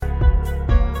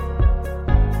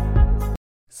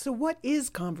So, what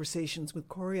is Conversations with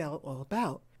Coriel all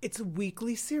about? It's a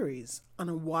weekly series on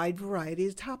a wide variety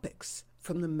of topics,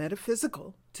 from the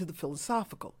metaphysical to the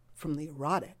philosophical, from the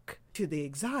erotic to the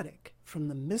exotic, from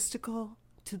the mystical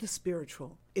to the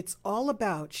spiritual. It's all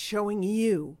about showing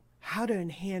you how to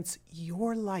enhance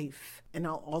your life. And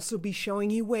I'll also be showing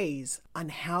you ways on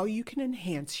how you can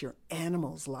enhance your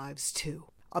animals' lives too.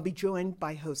 I'll be joined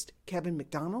by host Kevin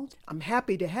McDonald. I'm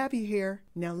happy to have you here.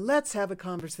 Now let's have a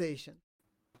conversation.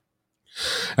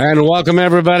 And welcome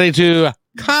everybody to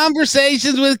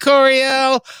Conversations with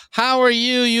Coriel. How are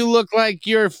you? You look like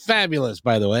you're fabulous,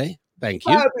 by the way. Thank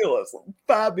you.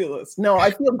 Fabulous. No,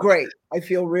 I feel great. I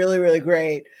feel really, really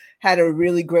great. Had a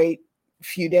really great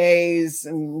few days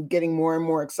and getting more and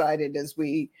more excited as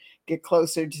we get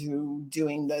closer to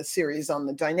doing the series on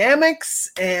the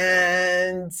dynamics.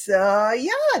 And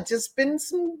just been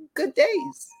some good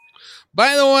days.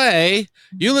 By the way,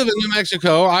 you live in New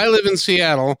Mexico. I live in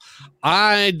Seattle.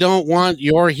 I don't want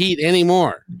your heat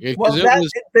anymore. Well,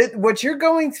 what you're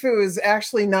going through is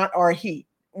actually not our heat.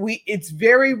 It's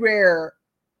very rare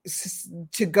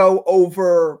to go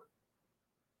over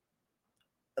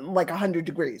like 100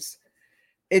 degrees.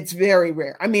 It's very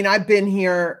rare. I mean, I've been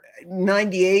here.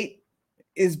 98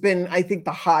 has been, I think,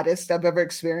 the hottest I've ever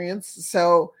experienced.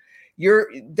 So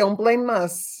don't blame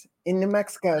us in New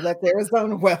Mexico. That's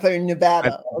Arizona weather in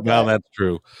Nevada. Okay? Well, that's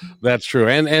true. That's true.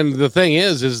 And the thing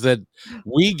is that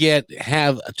we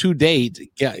have to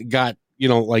date got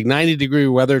like 90-degree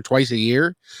weather twice a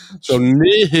year. So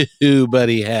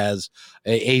nobody has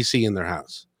a AC in their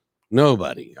house.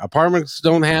 Nobody. Apartments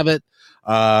don't have it.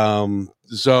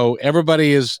 So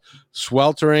everybody is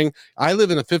sweltering. I live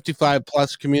in a 55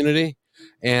 plus community,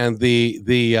 and the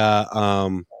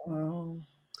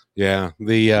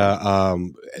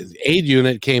aid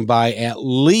unit came by at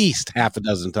least half a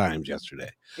dozen times yesterday.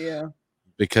 Yeah.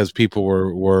 Because people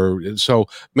were so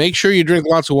make sure you drink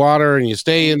lots of water and you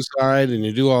stay inside and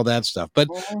you do all that stuff. But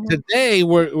today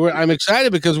I'm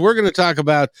excited because we're going to talk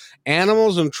about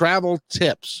animals and travel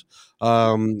tips,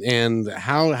 and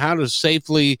how to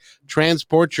safely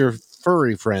transport your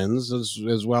furry friends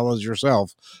as well as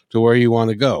yourself to where you want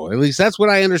to go. At least that's what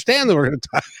I understand that we're going to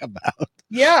talk about.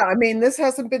 Yeah, I mean, this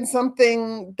hasn't been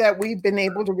something that we've been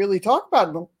able to really talk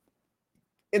about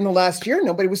in the last year.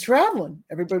 Nobody was traveling.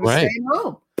 Everybody was staying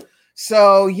home.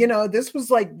 So, this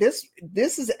was like this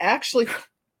is actually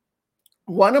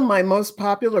one of my most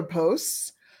popular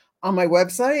posts on my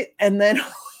website. And then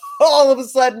all of a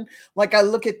sudden, like I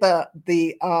look at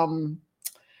the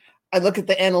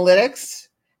analytics,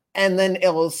 and then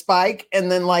it'll spike. And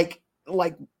then like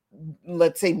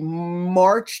let's say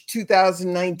March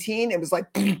 2019, it was like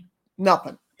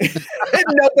nothing.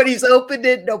 Nobody's opened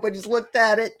it, nobody's looked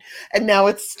at it, and now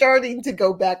it's starting to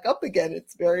go back up again.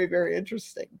 It's very, very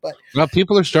interesting. But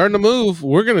people are starting to move.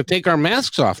 We're going to take our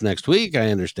masks off next week,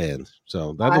 I understand.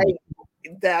 So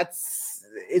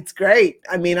it's great.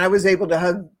 I mean, I was able to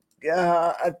hug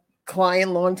a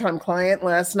longtime client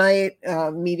last night,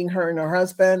 meeting her and her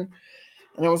husband,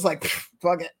 and I was like,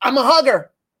 fuck it, I'm a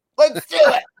hugger. Let's do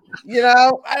it.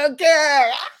 I don't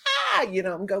care.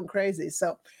 I'm going crazy.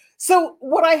 So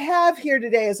what I have here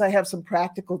today is I have some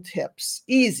practical tips,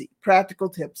 easy practical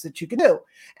tips that you can do.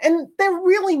 And they're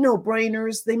really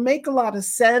no-brainers. They make a lot of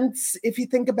sense if you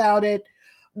think about it.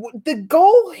 The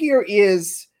goal here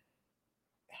is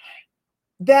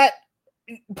that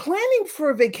planning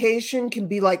for a vacation can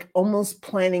be like almost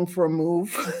planning for a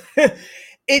move.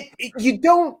 You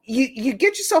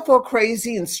get yourself all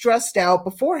crazy and stressed out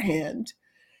beforehand,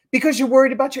 because you're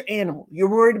worried about your animal. You're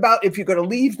worried about if you're going to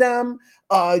leave them,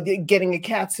 getting a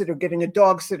cat sitter, getting a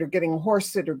dog sitter, getting a horse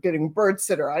sitter, getting a bird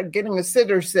sitter, getting a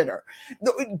sitter.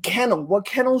 The kennel. What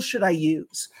kennel should I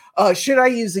use? Should I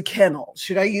use a kennel?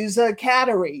 Should I use a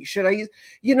cattery? Should I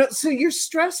use, so you're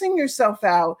stressing yourself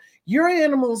out. Your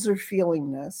animals are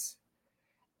feeling this,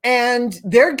 and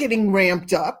they're getting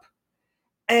ramped up.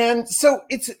 And so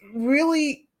it's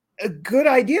really a good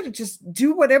idea to just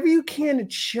do whatever you can to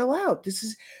chill out.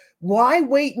 Why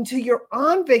wait until you're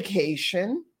on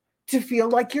vacation to feel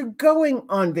like you're going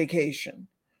on vacation?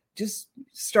 Just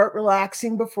start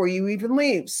relaxing before you even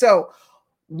leave. So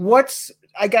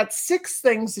I got 6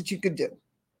 things that you could do.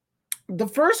 The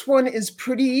first one is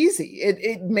pretty easy.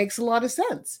 It makes a lot of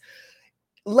sense.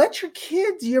 Let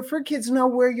your fur kids know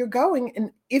where you're going, and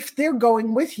if they're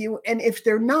going with you, and if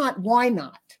they're not, why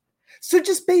not? So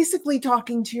just basically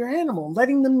talking to your animal,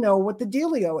 letting them know what the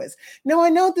dealio is. Now, I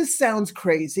know this sounds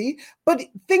crazy, but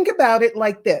think about it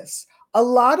like this. A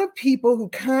lot of people who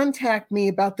contact me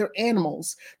about their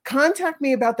animals because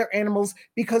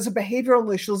of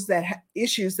behavioral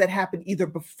issues that happen either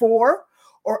before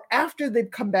or after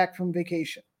they've come back from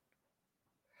vacation.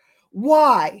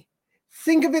 Why?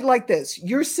 Think of it like this.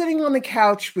 You're sitting on the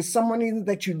couch with someone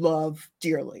that you love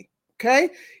dearly. Okay.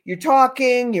 You're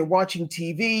talking, you're watching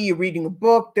TV, you're reading a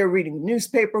book, they're reading a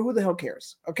newspaper. Who the hell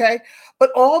cares? Okay.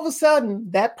 But all of a sudden,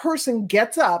 that person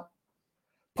gets up,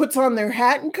 puts on their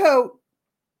hat and coat,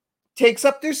 takes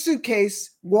up their suitcase,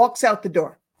 walks out the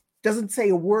door, doesn't say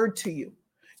a word to you,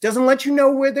 doesn't let you know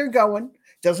where they're going,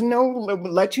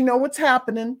 let you know what's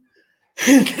happening.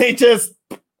 They just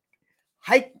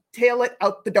hightail it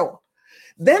out the door.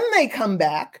 Then they come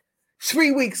back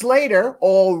 3 weeks later,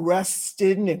 all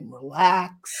rested and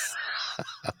relaxed.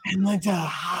 And like,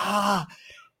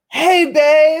 hey,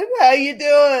 babe, how you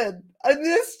doing? I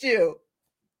missed you.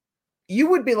 You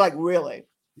would be like, really?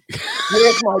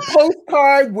 Where's my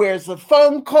postcard? Where's the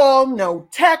phone call? No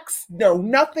text, no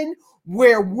nothing.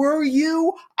 Where were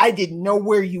you? I didn't know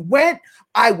where you went.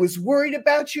 I was worried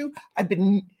about you. I've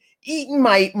been eating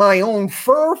my own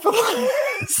fur for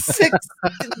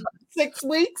six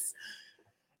weeks.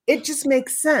 It just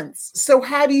makes sense. So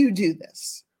how do you do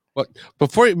this? Well,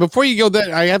 before you go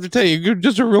there, I have to tell you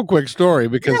just a real quick story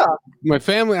because my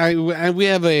family, we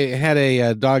had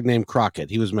a dog named Crockett.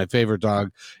 He was my favorite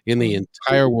dog in the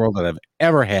entire world that I've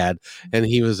ever had, and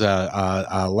he was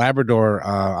a Labrador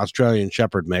Australian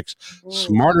Shepherd mix,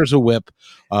 smart as a whip,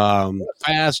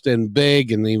 fast and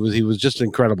big, and he was just an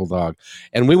incredible dog.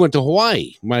 And we went to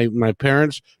Hawaii. My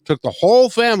parents took the whole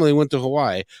family, went to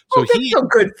Hawaii. So that's so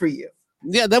good for you.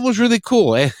 Yeah, that was really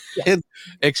cool.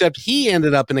 Except he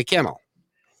ended up in a kennel.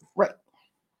 Right.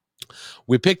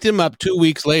 We picked him up 2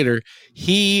 weeks later.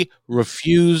 He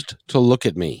refused to look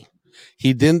at me.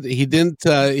 He didn't. He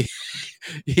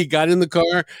got in the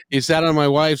car. He sat on my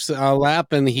wife's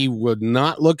lap, and he would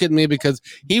not look at me because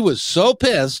he was so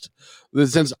pissed that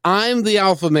since I'm the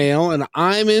alpha male and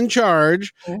I'm in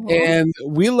charge, and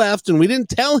we left and we didn't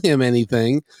tell him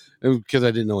anything because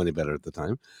I didn't know any better at the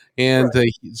time. And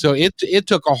so it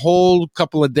took a whole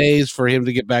couple of days for him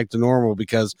to get back to normal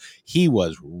because he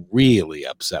was really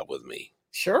upset with me.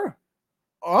 Sure.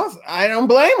 Awesome. I don't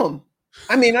blame him.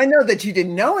 I mean, I know that you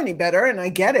didn't know any better and I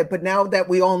get it, but now that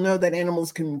we all know that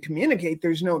animals can communicate,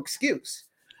 there's no excuse.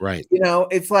 Right. You know,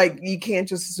 it's like you can't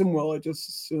just assume, well, I just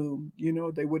assumed,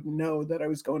 they wouldn't know that I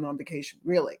was going on vacation.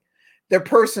 Really. Their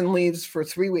person leaves for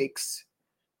 3 weeks,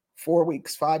 4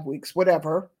 weeks, 5 weeks,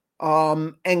 whatever.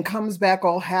 And comes back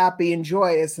all happy and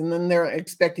joyous, and then they're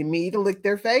expecting me to lick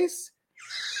their face.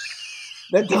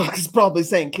 That dog is probably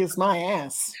saying, "Kiss my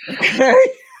ass." Okay,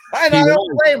 and I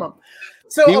don't blame them.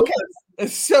 So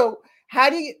so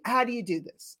how do you do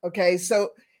this? Okay,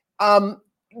 so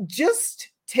just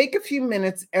take a few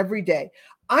minutes every day.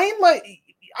 I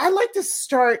like to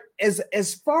start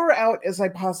as far out as I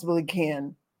possibly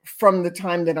can from the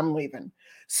time that I'm leaving.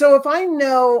 So if I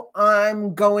know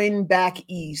I'm going back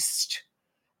east,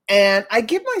 and I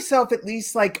give myself at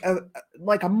least like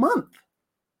a month,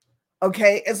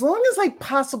 okay, as long as I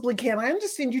possibly can. I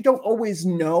understand you don't always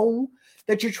know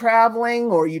that you're traveling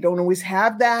or you don't always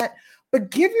have that,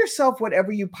 but give yourself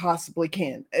whatever you possibly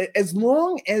can. As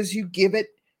long as you give it,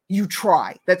 you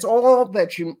try. That's all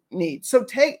that you need. So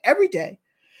every day,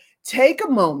 take a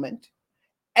moment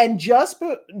and just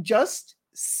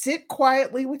sit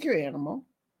quietly with your animal.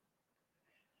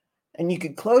 And you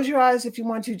could close your eyes if you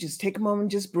want to. Just take a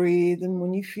moment, just breathe. And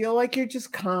when you feel like you're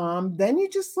just calm, then you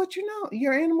just let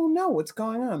your animal know what's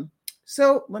going on.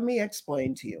 So let me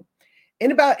explain to you.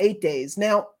 In about 8 days.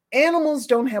 Now, animals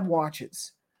don't have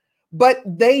watches, but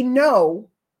they know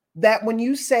that when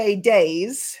you say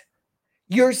days,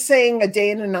 you're saying a day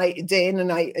and a night, a day and a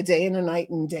night, a day and a night,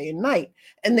 and a day and night.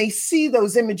 And they see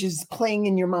those images playing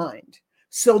in your mind.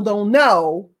 So they'll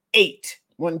know 8.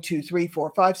 1, 2, 3,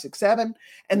 4, 5, 6, 7.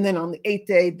 And then on the 8th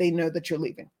day, they know that you're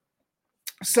leaving.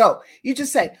 So you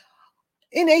just say,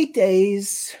 in 8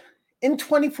 days, in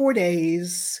 24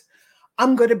 days,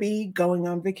 I'm going to be going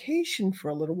on vacation for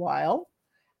a little while.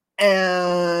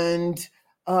 And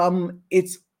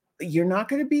you're not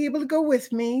going to be able to go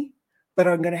with me, but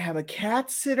I'm going to have a cat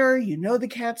sitter. You know the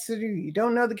cat sitter. You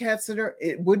don't know the cat sitter.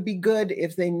 It would be good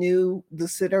if they knew the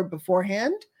sitter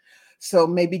beforehand. So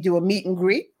maybe do a meet and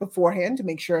greet beforehand to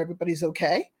make sure everybody's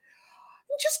okay.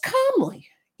 And just calmly,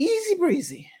 easy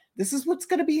breezy. This is what's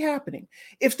going to be happening.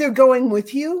 If they're going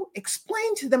with you,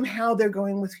 explain to them how they're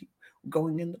going with you. We're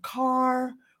going in the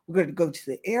car. We're going to go to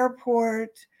the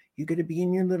airport. You're going to be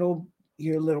in your little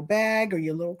bag or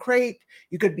your little crate.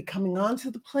 You're going to be coming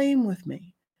onto the plane with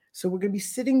me. So we're going to be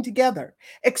sitting together,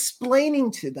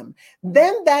 explaining to them.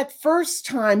 Then that first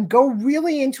time, go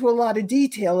really into a lot of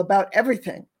detail about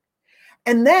everything.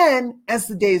 And then as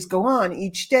the days go on,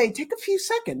 each day, take a few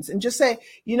seconds and just say,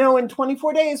 in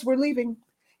 24 days, we're leaving.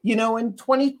 In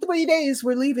 23 days,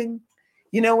 we're leaving.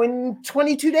 In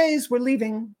 22 days, we're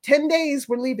leaving. 10 days,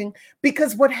 we're leaving.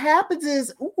 Because what happens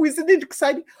is, isn't it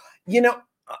exciting?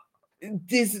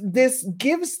 This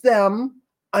gives them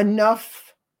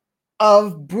enough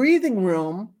of breathing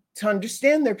room to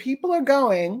understand their people are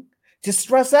going, to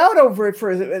stress out over it for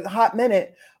a hot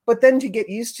minute, but then to get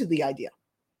used to the idea.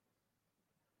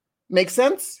 Make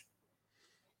sense?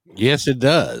 Yes, it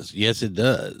does. Yes, it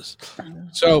does.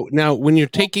 So now, when you're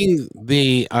taking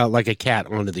the like a cat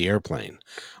onto the airplane,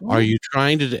 are you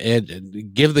trying to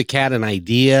give the cat an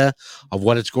idea of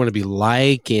what it's going to be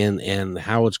like and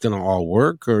how it's going to all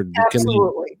work? Or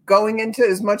absolutely going into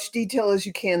as much detail as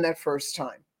you can that first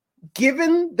time,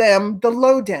 giving them the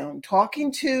lowdown,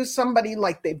 talking to somebody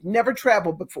like they've never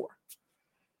traveled before.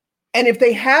 And if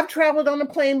they have traveled on a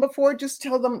plane before, just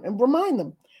tell them and remind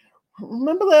them.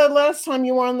 Remember the last time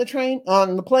you were on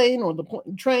the plane or the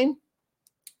train?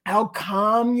 How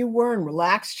calm you were and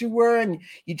relaxed you were, and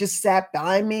you just sat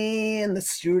by me, and the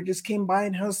stewardess came by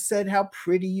and said how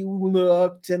pretty you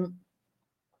looked. And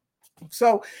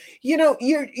so,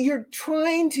 you're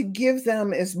trying to give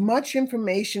them as much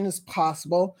information as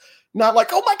possible, not like,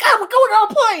 oh my God, we're going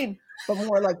on a plane, but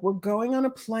more like, we're going on a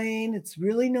plane. It's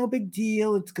really no big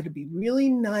deal. It's going to be really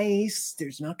nice.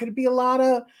 There's not going to be a lot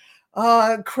of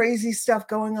crazy stuff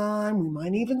going on. We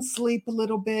might even sleep a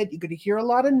little bit. You're going to hear a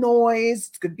lot of noise.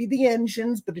 It's going to be the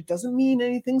engines, but it doesn't mean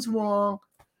anything's wrong.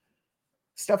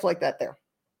 Stuff like that there.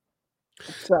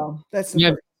 So that's the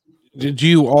first. Did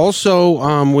you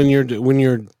also when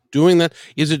you're doing that,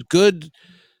 is it good?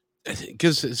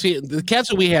 Because see, the cats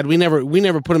that we had, we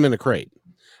never put them in a crate.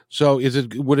 So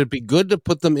would it be good to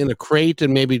put them in a crate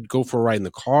and maybe go for a ride in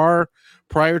the car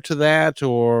prior to that,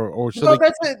 or so? Well,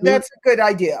 that's a good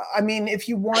idea. I mean, if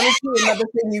you wanted to, another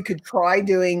thing you could try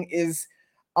doing is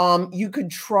you could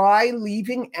try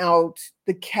leaving out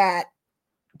the cat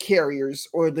carriers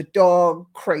or the dog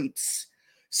crates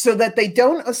so that they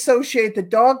don't associate the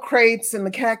dog crates and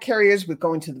the cat carriers with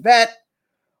going to the vet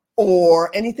or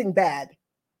anything bad.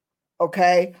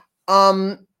 Okay.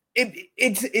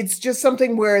 It's just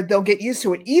something where they'll get used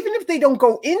to it. Even if they don't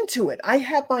go into it, I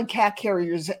have my cat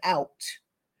carriers out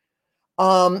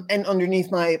and underneath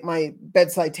my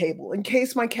bedside table in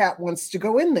case my cat wants to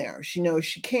go in there. She knows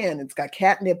she can. It's got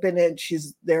catnip in it.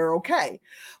 They're okay.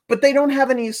 But they don't have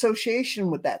any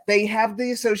association with that. They have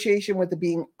the association with it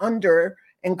being under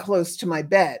and close to my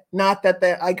bed. Not that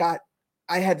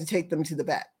I had to take them to the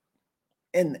vet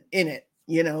in it,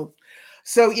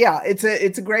 So yeah, it's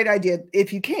a great idea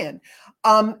if you can.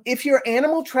 If your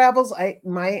animal travels,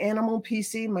 my animal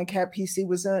PC, my cat PC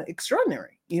was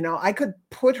extraordinary. I could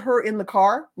put her in the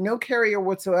car, no carrier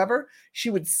whatsoever. She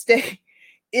would stay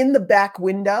in the back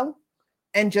window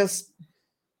and just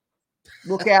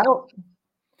look out,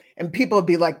 and people would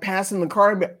be like passing the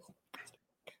car and be,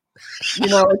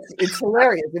 it's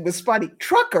hilarious. It was funny.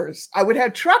 Truckers, I would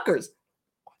have truckers.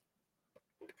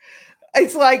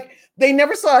 It's like they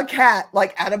never saw a cat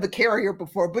like out of a carrier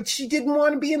before, but she didn't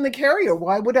want to be in the carrier.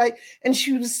 Why would I? And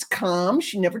she was calm.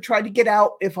 She never tried to get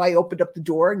out if I opened up the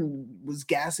door and was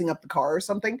gassing up the car or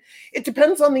something. It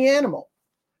depends on the animal.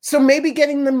 So maybe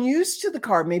getting them used to the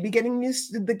car, maybe getting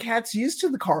the cats used to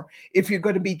the car if you're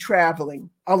going to be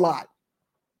traveling a lot.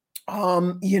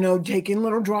 Taking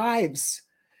little drives,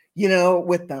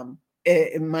 with them.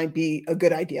 It might be a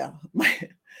good idea.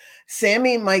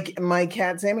 Sammy, my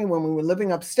cat Sammy, when we were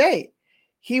living upstate,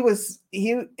 he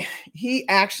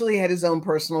actually had his own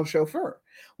personal chauffeur.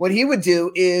 What he would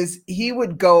do is he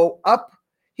would go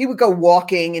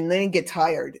walking, and then he'd get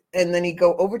tired, and then he'd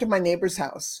go over to my neighbor's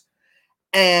house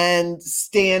and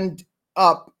stand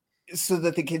up so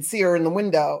that they could see him in the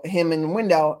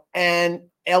window. And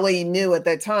Ellie knew at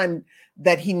that time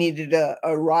that he needed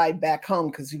a ride back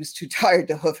home because he was too tired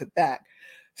to hoof it back.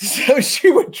 So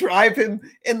she would drive him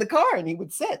in the car and he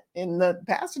would sit in the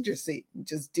passenger seat and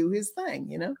just do his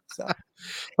thing, So,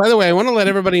 by the way, I want to let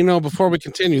everybody know before we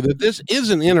continue that this is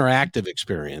an interactive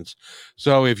experience.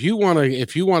 So if you want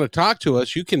to talk to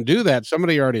us, you can do that.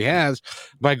 Somebody already has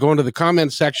by going to the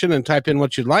comments section and type in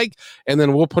what you'd like, and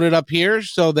then we'll put it up here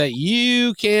so that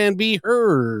you can be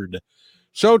heard.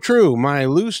 So true. My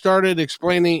Lou started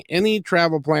explaining any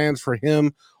travel plans for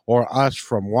him or us,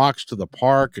 from walks to the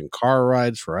park and car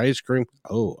rides for ice cream.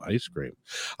 Oh, ice cream.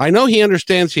 I know he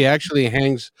understands he actually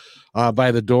hangs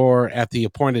by the door at the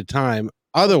appointed time.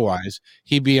 Otherwise,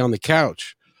 he'd be on the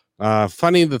couch.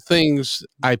 Funny the things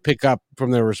I pick up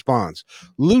from their response.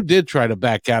 Lou did try to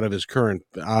back out of his current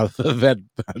vet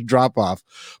drop-off,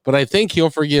 but I think he'll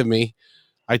forgive me.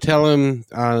 I tell him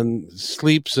on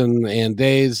sleeps and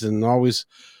days, and always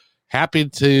happy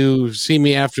to see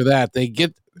me after that. They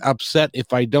get upset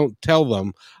if I don't tell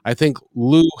them. I think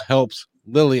Lou helps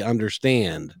Lily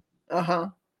understand. Uh-huh.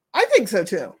 I think so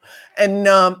too. And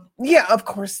yeah, of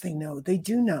course they know. They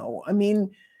do know. I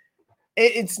mean,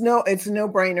 it's a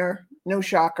no-brainer, no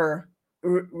shocker.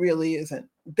 Really isn't.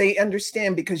 They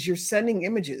understand because you're sending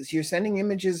images. You're sending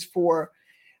images for,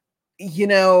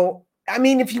 I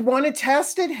mean, if you want to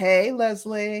test it, hey,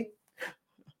 Leslie.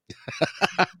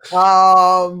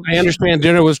 I understand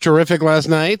dinner was terrific last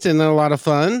night and a lot of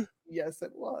fun. Yes,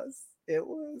 it was. It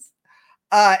was.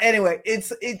 Anyway,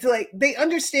 it's like they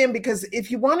understand because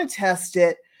if you want to test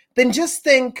it, then just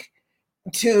think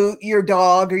to your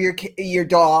dog or your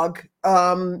dog,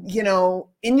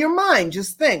 in your mind,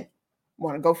 just think,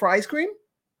 want to go for ice cream?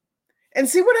 And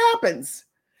see what happens.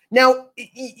 Now,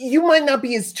 you might not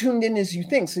be as tuned in as you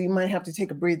think, so you might have to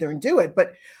take a breather and do it.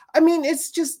 But I mean,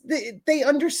 it's just they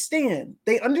understand.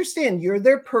 They understand you're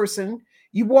their person.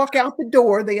 You walk out the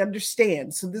door, they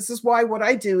understand. So this is why what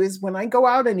I do is when I go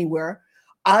out anywhere,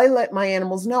 I let my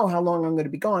animals know how long I'm going to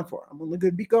be gone for. I'm only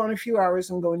going to be gone a few hours.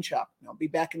 I'm going shopping. I'll be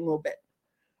back in a little bit.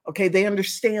 Okay, they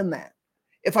understand that.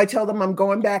 If I tell them I'm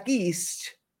going back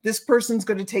east, this person's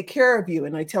going to take care of you,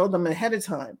 and I tell them ahead of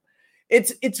time.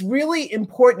 It's really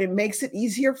important. It makes it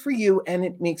easier for you, and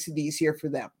it makes it easier for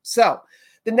them. So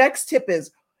the next tip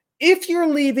is, if you're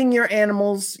leaving your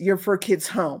animals, your fur kids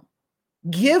home,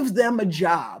 give them a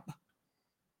job.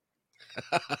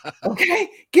 Okay?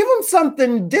 Give them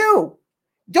something to do.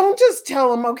 Don't just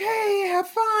tell them, okay, have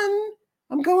fun.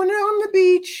 I'm going out on the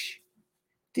beach.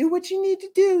 Do what you need to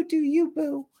do. Do you,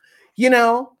 boo?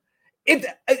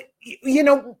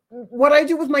 What I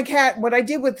do with my cat, what I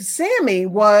did with Sammy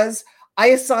was I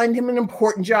assigned him an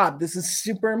important job. This is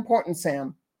super important,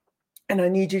 Sam. And I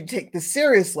need you to take this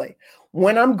seriously.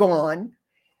 When I'm gone,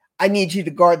 I need you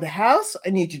to guard the house. I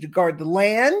need you to guard the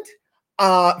land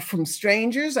from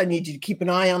strangers. I need you to keep an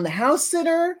eye on the house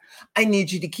sitter. I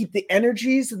need you to keep the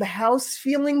energies of the house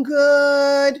feeling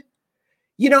good.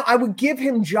 I would give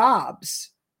him jobs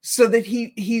so that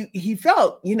he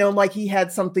felt, like he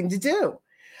had something to do.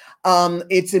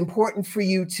 It's important for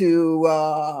you to,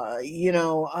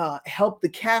 help the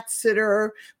cat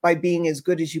sitter by being as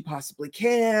good as you possibly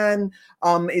can.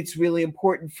 It's really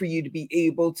important for you to be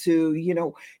able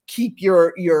to, keep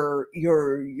your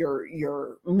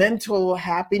mental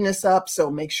happiness up.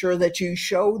 So make sure that you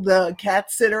show the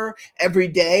cat sitter every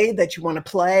day that you want to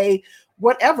play,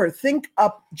 whatever. Think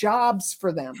up jobs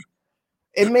for them.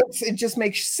 It just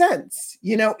makes sense.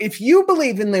 If you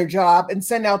believe in their job and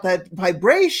send out that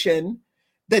vibration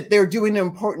that they're doing an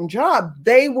important job,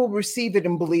 they will receive it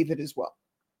and believe it as well.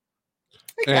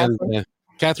 Hey, and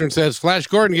Catherine says, Flash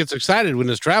Gordon gets excited when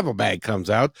his travel bag comes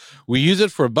out. We use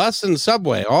it for bus and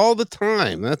subway all the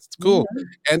time. That's cool.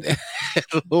 Mm-hmm. And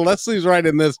Leslie's right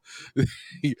in this.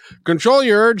 Control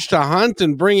your urge to hunt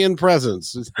and bring in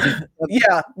presents.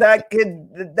 Yeah,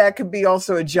 that could be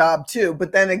also a job too.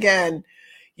 But then again,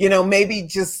 maybe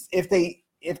just if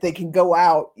they can go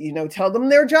out, tell them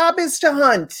their job is to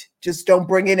hunt. Just don't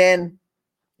bring it in.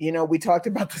 We talked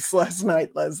about this last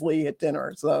night, Leslie, at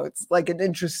dinner. So it's like an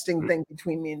interesting thing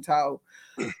between me and Tao.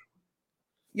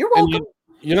 You're welcome.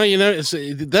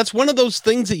 That's one of those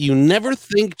things that you never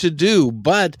think to do,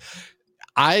 but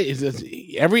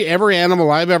every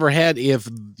animal I've ever had, if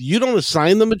you don't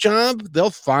assign them a job, they'll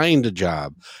find a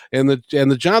job, and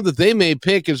the job that they may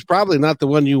pick is probably not the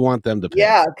one you want them to pick.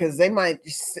 Yeah, because they might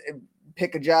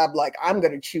pick a job like, I'm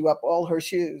going to chew up all her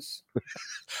shoes.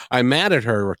 I'm mad at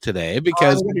her today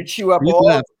because I'm going to chew up all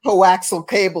the coaxial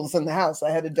cables in the house. I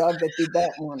had a dog that did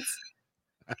that once.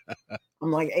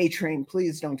 I'm like, A-Train,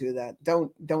 please don't do that.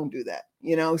 Don't do that.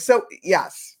 So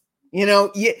yes.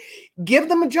 You give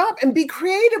them a job and be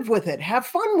creative with it. Have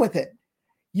fun with it.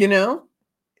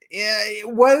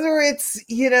 Whether it's,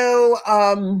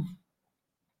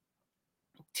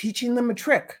 teaching them a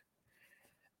trick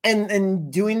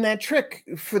and doing that trick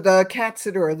for the cat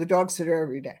sitter or the dog sitter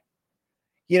every day,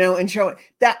 and showing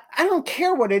that I don't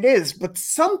care what it is, but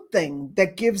something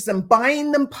that gives them,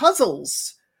 buying them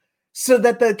puzzles so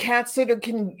that the cat sitter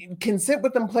can sit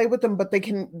with them, play with them, but they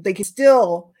can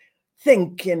still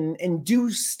think and do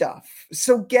stuff.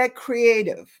 So get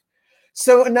creative.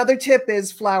 So another tip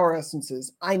is flower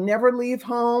essences. I never leave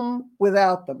home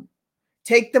without them.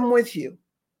 Take them with you.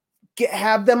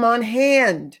 Have them on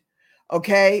hand.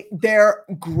 Okay. They're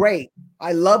great.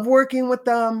 I love working with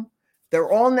them.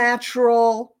 They're all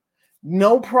natural.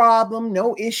 No problem.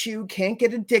 No issue. Can't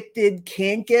get addicted.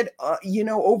 Can't get,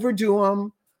 overdo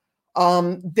them.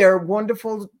 They're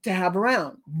wonderful to have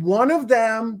around. One of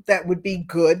them that would be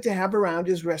good to have around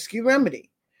is Rescue Remedy.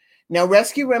 Now,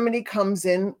 Rescue Remedy comes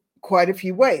in quite a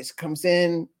few ways. It comes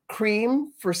in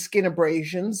cream for skin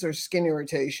abrasions or skin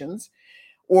irritations,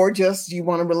 or just you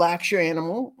want to relax your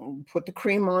animal, put the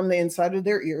cream on the inside of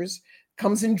their ears.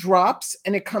 Comes in drops,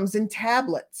 and it comes in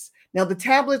tablets. Now, the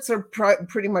tablets are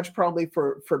pretty much probably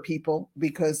for people,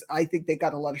 because I think they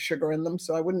got a lot of sugar in them.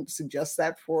 So I wouldn't suggest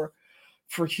that for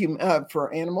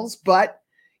animals. But,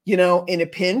 in a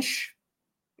pinch,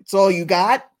 it's all you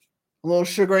got. A little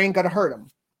sugar ain't going to hurt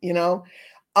them,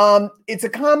 It's a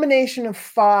combination of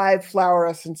 5 flower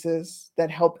essences that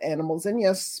help animals and,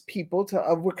 yes, people to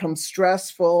overcome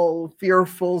stressful,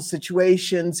 fearful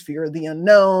situations, fear of the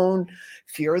unknown,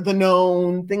 fear of the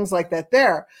known, things like that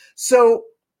there. So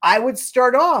I would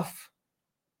start off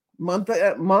month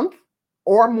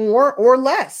or more or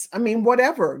less. I mean,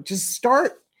 whatever. Just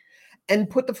start and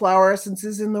put the flower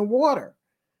essences in the water.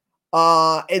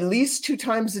 At least 2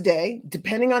 times a day,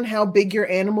 depending on how big your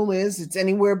animal is. It's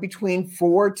anywhere between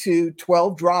 4 to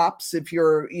 12 drops. If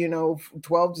you're,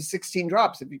 12 to 16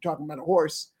 drops, if you're talking about a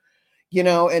horse,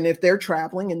 and if they're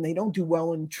traveling and they don't do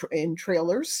well in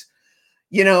trailers,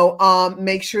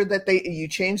 make sure that you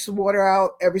change the water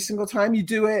out every single time you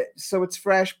do it. So it's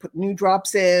fresh, put new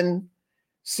drops in.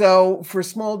 So for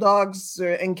small dogs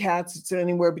and cats, it's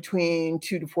anywhere between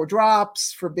 2 to 4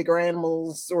 drops. For bigger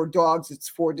animals or dogs, it's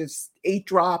 4 to 8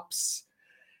 drops.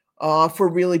 For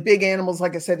really big animals,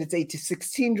 like I said, it's 8 to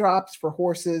 16 drops for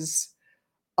horses.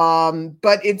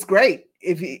 But it's great.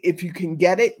 If you can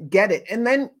get it. And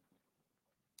then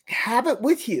have it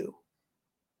with you.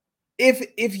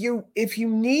 If you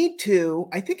need to,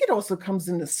 I think it also comes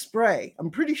in the spray.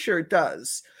 I'm pretty sure it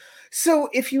does. So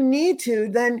if you need to,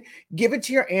 then give it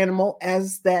to your animal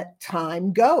as that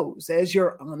time goes, as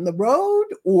you're on the road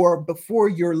or before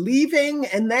you're leaving,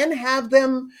 and then have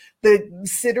them, the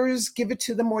sitters give it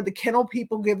to them, or the kennel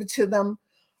people give it to them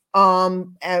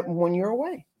when you're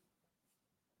away.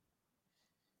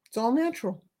 It's all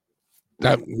natural.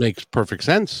 That makes perfect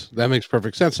sense. And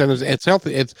it's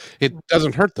healthy. It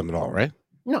doesn't hurt them at all, right?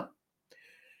 No,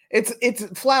 it's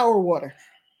flower water.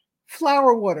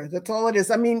 Flower water. That's all it is.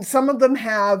 I mean, some of them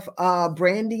have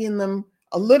brandy in them,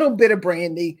 a little bit of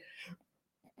brandy,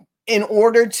 in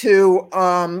order to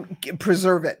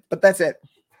preserve it. But that's it.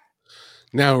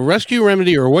 Now, Rescue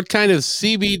Remedy, or what kind of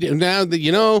CBD? Now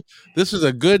that this is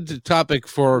a good topic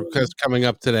for coming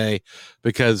up today,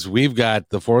 because we've got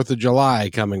the 4th of July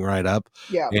coming right up.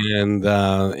 Yeah.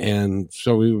 And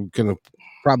so we're gonna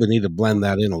probably need to blend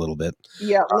that in a little bit.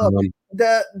 Yeah. Look,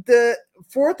 the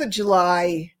 4th of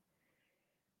July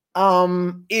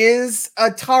is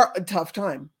a tough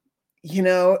time.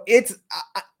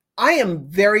 I am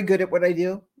very good at what I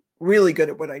do, really good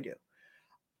at what I do.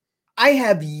 I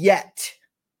have yet,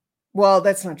 well,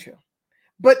 that's not true,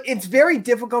 but it's very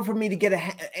difficult for me to get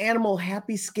an animal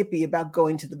happy skippy about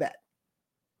going to the vet.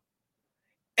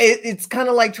 It's kind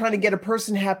of like trying to get a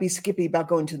person happy skippy about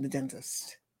going to the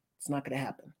dentist. It's not going to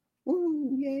happen.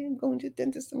 Ooh, yeah, I'm going to the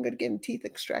dentist. I'm going to get teeth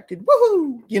extracted.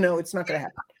 Woohoo! It's not going to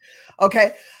happen.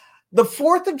 Okay. The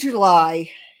 4th of July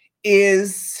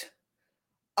is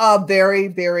a very,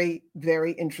 very,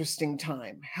 very interesting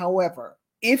time. However,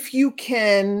 if you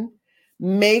can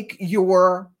make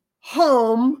your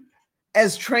home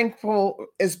as tranquil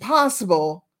as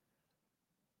possible,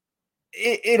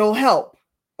 it'll help.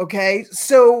 Okay.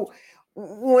 So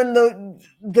when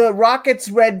the rocket's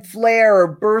red flare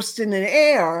burst in the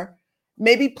air,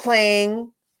 maybe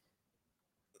playing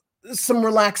some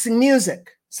relaxing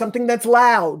music, something that's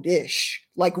loud-ish,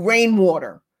 like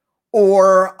rainwater,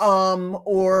 or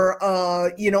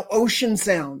ocean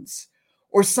sounds,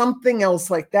 or something else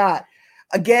like that.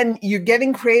 Again, you're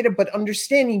getting creative, but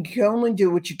understanding you can only do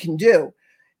what you can do.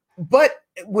 But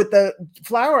with the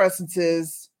flower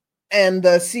essences and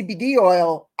the CBD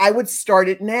oil, I would start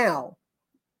it now.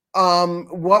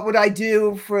 What would I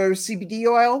do for CBD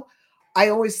oil? I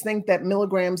always think that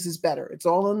milligrams is better. It's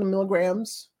all in the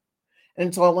milligrams, and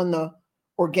it's all in the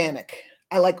organic.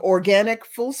 I like organic,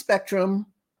 full spectrum,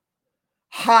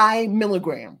 high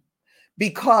milligram,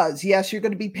 because yes, you're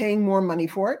going to be paying more money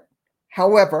for it.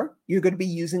 However, you're going to be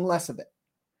using less of it.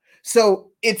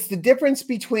 So it's the difference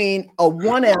between a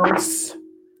 1 ounce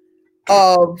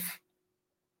of,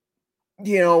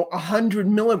 100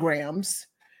 milligrams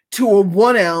to a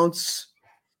 1 ounce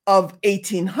of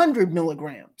 1,800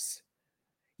 milligrams.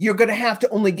 You're going to have to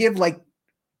only give like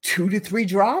 2 to 3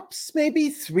 drops, maybe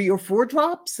 3 or 4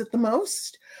 drops at the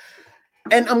most.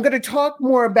 And I'm going to talk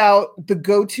more about the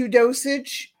go-to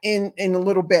dosage in a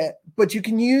little bit, but you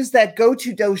can use that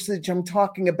go-to dosage I'm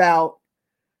talking about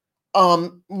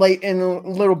late in a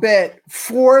little bit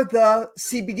for the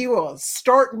CBD oils.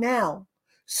 Start now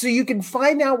so you can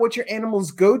find out what your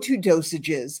animal's go-to dosage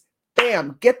is.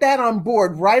 Bam, get that on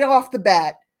board right off the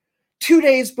bat. 2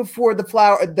 days before the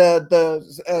 4th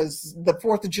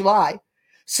of July,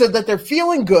 so that they're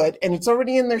feeling good and it's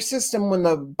already in their system when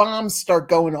the bombs start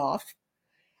going off.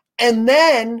 And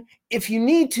then if you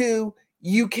need to,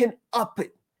 you can up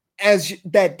it as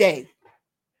that day.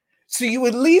 So you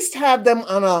at least have them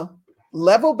on a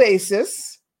level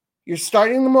basis. You're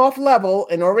starting them off level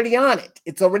and already on it.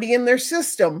 It's already in their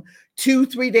system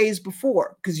 2-3 days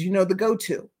before, because you know the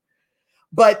go-to.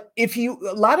 But a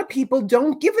lot of people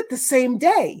don't give it the same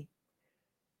day.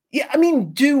 Yeah, I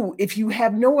mean, if you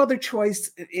have no other choice,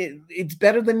 it's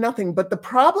better than nothing. But the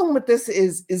problem with this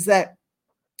is that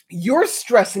you're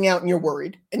stressing out and you're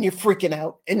worried and you're freaking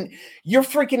out, and you're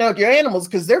freaking out your animals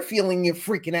because they're feeling you're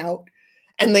freaking out,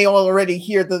 and they already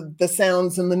hear the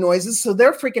sounds and the noises, so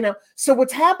they're freaking out. So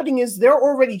what's happening is they're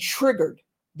already triggered.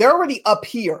 They're already up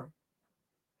here,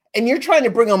 and you're trying to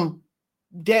bring them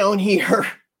down here,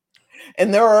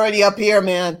 and they're already up here,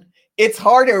 man. It's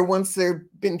harder once they've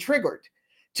been triggered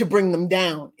to bring them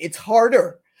down. It's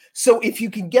harder. So if you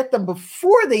can get them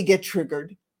before they get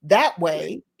triggered, that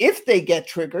way, if they get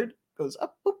triggered, goes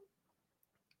up, boop,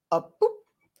 up, boop.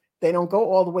 They don't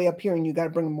go all the way up here, and you got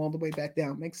to bring them all the way back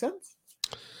down. Make sense?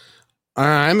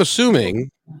 I'm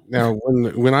assuming now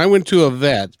when I went to a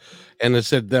vet and it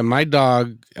said that my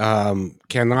dog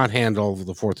cannot handle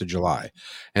the 4th of July,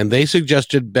 and they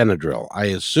suggested Benadryl. I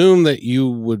assume that you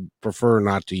would prefer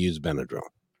not to use Benadryl.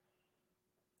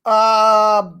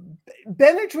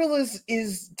 Benadryl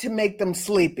is to make them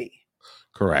sleepy.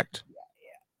 Correct.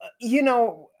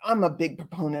 I'm a big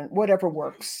proponent. Whatever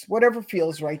works, whatever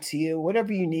feels right to you,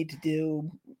 whatever you need to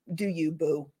do you,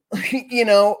 boo.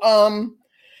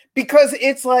 Because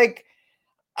it's like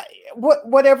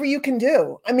whatever you can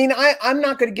do. I mean, I'm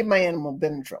not going to give my animal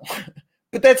Benadryl,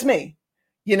 but that's me.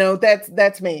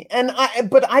 That's me.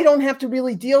 But I don't have to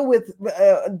really deal with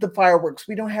the fireworks.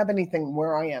 We don't have anything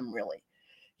where I am really.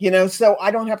 So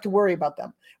I don't have to worry about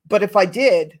them. But if I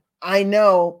did, I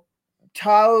know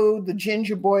Tao, the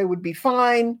ginger boy, would be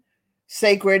fine.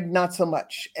 Sacred, not so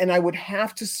much. And I would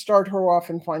have to start her off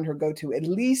and find her go-to at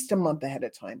least a month ahead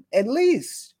of time. At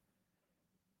least.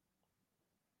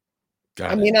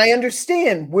 I mean, I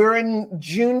understand. We're in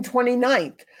June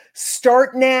 29th.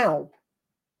 Start now.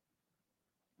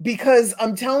 Because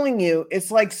I'm telling you, it's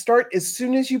like start as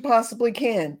soon as you possibly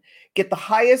can. Get the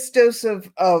highest dose of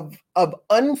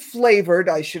unflavored,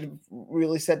 I should have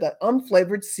really said that,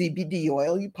 unflavored CBD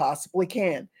oil you possibly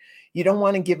can. You don't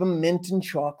want to give them mint and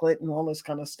chocolate and all this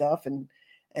kind of stuff and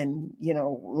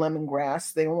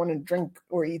lemongrass. They don't want to drink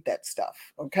or eat that stuff,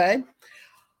 okay?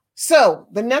 So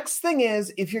the next thing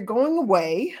is, if you're going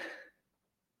away,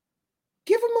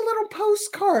 give them a little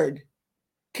postcard.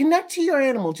 Connect to your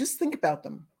animal. Just think about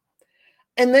them.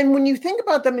 And then when you think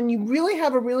about them and you really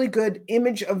have a really good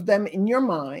image of them in your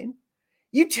mind,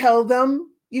 you tell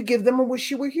them, you give them a wish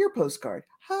you were here postcard.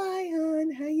 Hi,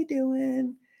 hon, how you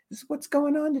doing? This is what's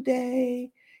going on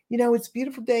today. It's a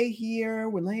beautiful day here.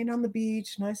 We're laying on the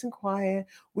beach, nice and quiet.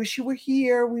 Wish you were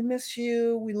here. We miss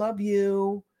you. We love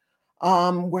you.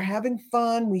 We're having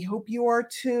fun. We hope you are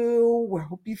too. We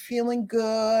hope you're feeling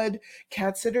good.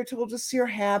 Cat sitter told us you're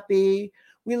happy.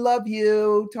 We love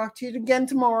you. Talk to you again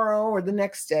tomorrow or the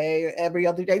next day, every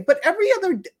other day. But at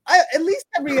least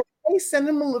every other day, send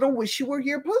them a little wish you were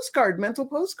here postcard, mental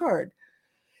postcard.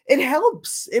 It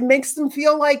helps. It makes them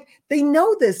feel like they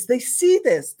know this. They see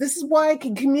this. This is why I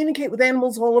can communicate with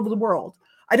animals all over the world.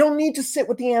 I don't need to sit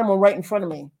with the animal right in front of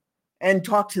me and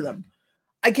talk to them.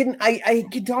 I can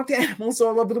talk to animals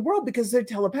all over the world because they're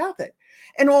telepathic.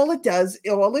 And all it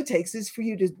takes is for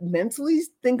you to mentally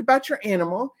think about your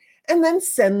animal and then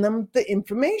send them the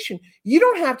information. You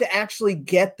don't have to actually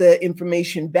get the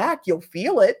information back. You'll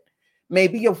feel it.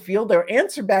 Maybe you'll feel their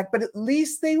answer back, but at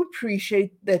least they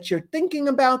appreciate that you're thinking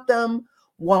about them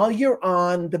while you're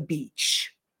on the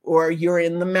beach, or you're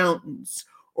in the mountains,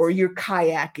 or you're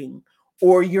kayaking,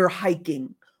 or you're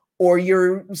hiking, or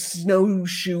you're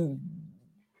snowshoe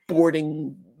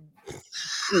boarding,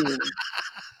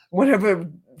 whatever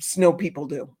snow people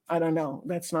do. I don't know.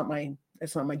 That's not my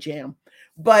jam.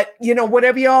 But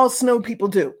whatever y'all snow people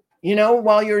do,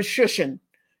 while you're shushing,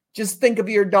 just think of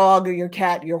your dog or your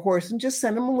cat, your horse, and just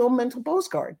send them a little mental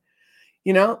postcard.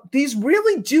 These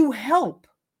really do help.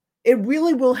 It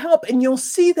really will help. And you'll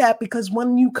see that because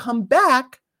when you come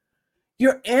back,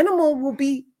 your animal will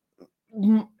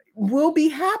be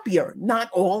happier. Not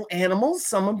all animals.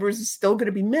 Some of us are still going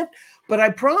to be miffed, but I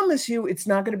promise you it's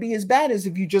not going to be as bad as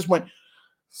if you just went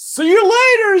See you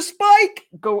later, Spike.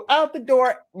 Go out the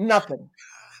door. Nothing.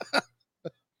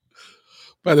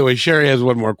 By the way, Sherry has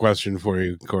one more question for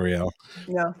you, Coriel.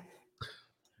 Yeah.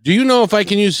 Do you know if I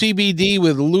can use CBD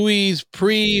with Louis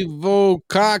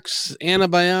Prevocox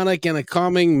antibiotic and a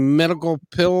calming medical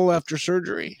pill after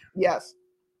surgery? Yes.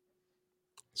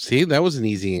 See, that was an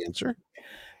easy answer.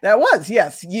 That was,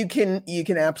 yes. You can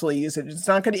absolutely use it. It's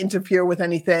not going to interfere with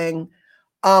anything.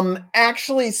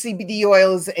 Actually, CBD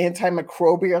oil is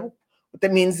antimicrobial. What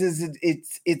that means is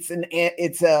it's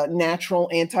a natural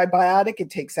antibiotic.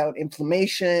 It takes out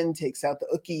inflammation, takes out the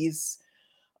ookies.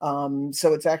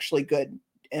 So it's actually good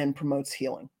and promotes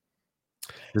healing.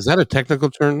 Is that a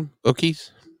technical term?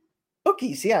 Ookies?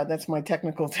 Ookies, yeah, that's my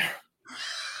technical term.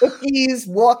 Ookies,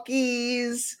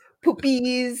 walkies,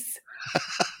 poopies.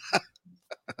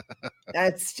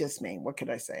 That's just me. What could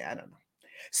I say? I don't know.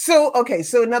 So, okay,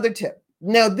 so another tip.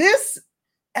 Now, this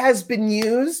has been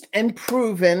used and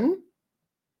proven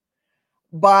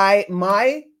by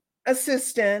my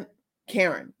assistant,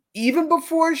 Karen. Even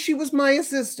before she was my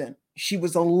assistant, she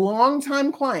was a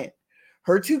longtime client.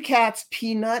 Her two cats,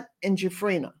 Peanut and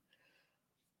Jafrina.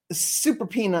 Super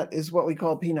Peanut is what we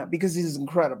call Peanut because he's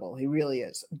incredible. He really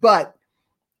is. But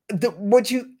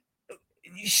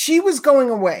she was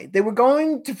going away. They were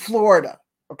going to Florida,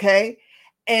 okay?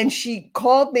 And she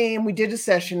called me and we did a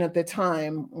session at the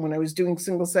time when I was doing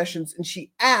single sessions. And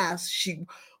she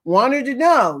wanted to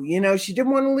know, she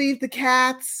didn't want to leave the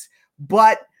cats,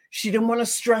 but she didn't want to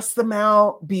stress them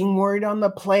out, being worried on the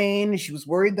plane. She was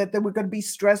worried that they were going to be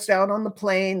stressed out on the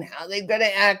plane, how they're going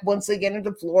to act once they get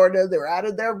into Florida. They're out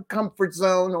of their comfort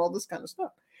zone, all this kind of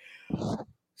stuff.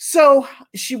 So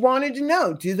she wanted to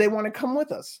know, do they want to come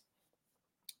with us?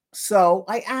 So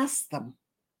I asked them,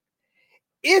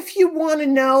 if you want to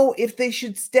know if they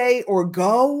should stay or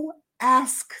go,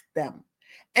 ask them.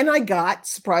 And I got,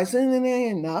 surprisingly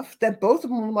enough, that both of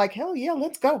them were like, hell yeah,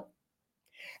 let's go.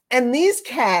 And these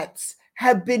cats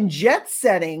have been jet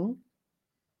setting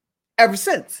ever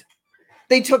since.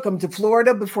 They took them to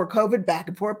Florida before COVID, back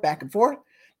and forth, back and forth.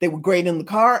 They were great in the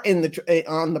car,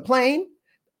 on the plane,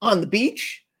 on the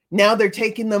beach. Now they're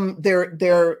taking them,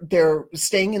 they're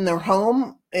staying in their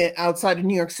home outside of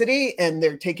New York City, and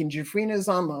they're taking Jafrina's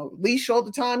on the leash all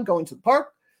the time, going to the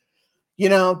park. They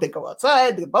go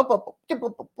outside.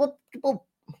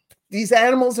 These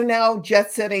animals are now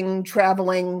jet setting,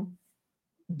 traveling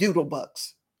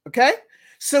doodlebugs. Okay.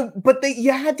 So, but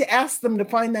you had to ask them to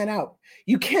find that out.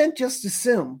 You can't just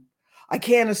assume. I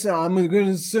can't assume. I'm going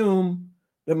to assume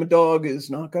that my dog is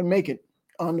not going to make it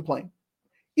on the plane.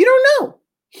 You don't know.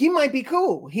 He might be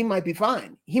cool. He might be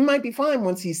fine. He might be fine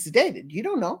once he's sedated. You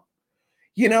don't know.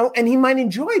 And he might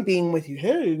enjoy being with you.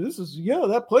 Hey,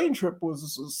 that plane trip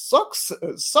was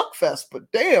a suck fest,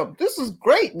 but damn, this is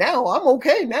great. Now I'm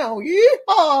okay now.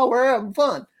 Yeehaw, we're having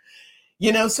fun.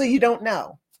 So you don't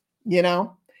know,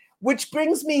 which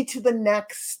brings me to the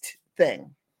next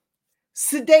thing.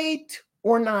 Sedate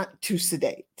or not to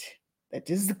sedate? That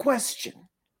is the question.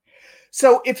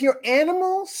 So if your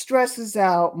animal stresses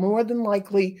out, more than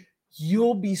likely,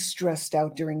 you'll be stressed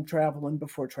out during travel and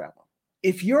before travel.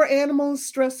 If your animal is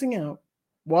stressing out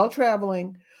while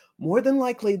traveling, more than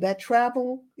likely that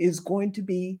travel is going to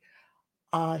be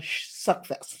a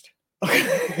suckfest.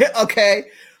 Okay.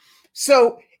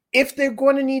 So if they're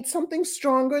going to need something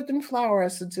stronger than flower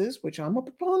essences, which I'm a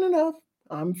proponent of,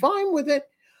 I'm fine with it,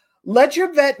 let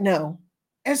your vet know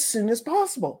as soon as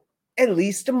possible, at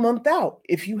least a month out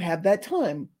if you have that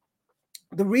time.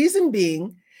 The reason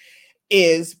being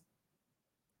is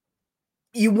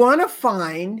you want to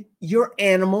find your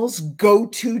animal's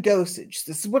go-to dosage.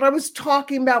 This is what I was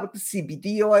talking about with the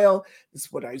CBD oil. This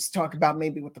is what I was talking about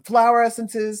maybe with the flower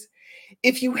essences.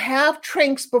 If you have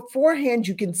tranks beforehand,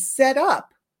 you can set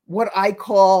up what I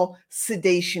call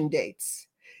sedation dates.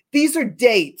 These are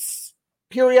dates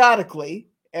periodically,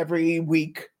 every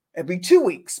week, every 2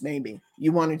 weeks, maybe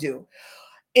you want to do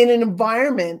in an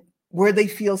environment where they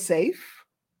feel safe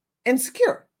and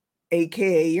secure,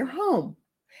 AKA your home.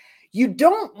 You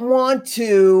don't want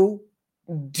to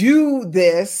do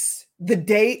this the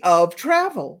day of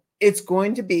travel. It's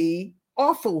going to be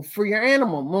awful for your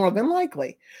animal, more than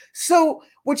likely. So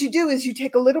what you do is you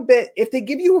take a little bit, if they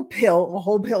give you a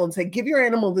whole pill, and say, give your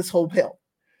animal this whole pill.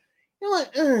 You're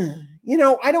like,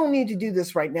 I don't need to do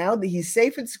this right now. He's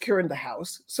safe and secure in the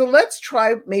house. So let's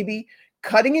try maybe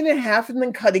cutting it in half and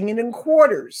then cutting it in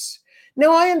quarters.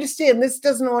 Now, I understand this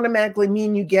doesn't automatically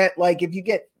mean you get, like, if you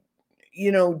get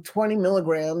 20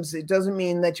 milligrams, it doesn't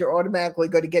mean that you're automatically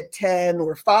going to get 10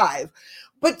 or 5,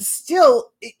 but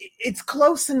still it's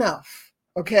close enough.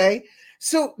 Okay.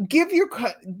 So give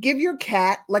your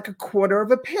cat like a quarter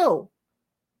of a pill.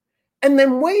 and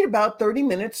then wait about 30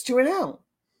 minutes to an hour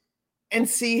and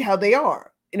see how they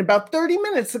are. In about 30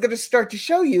 minutes, they're going to start to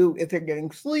show you if they're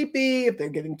getting sleepy, if they're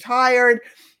getting tired.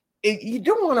 You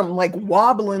don't want them like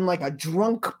wobbling like a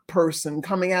drunk person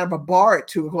coming out of a bar at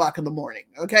 2:00 in the morning.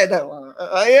 Okay.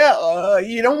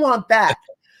 You don't want that.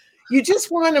 You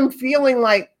just want them feeling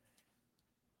like,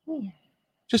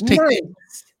 just nice.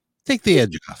 take the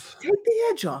edge off. Take the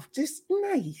edge off. Just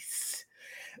nice.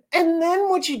 And then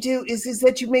what you do is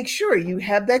that you make sure you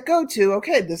have that go-to.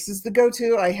 Okay, this is the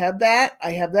go-to. I have that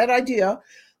idea.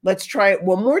 Let's try it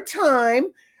one more time.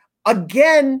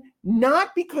 Again,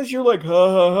 not because you're like,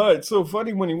 ha, ha, ha, it's so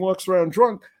funny when he walks around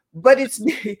drunk, but it's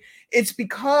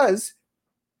because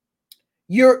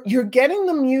you're getting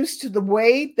them used to the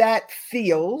way that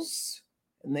feels,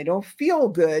 and they don't feel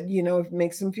good. It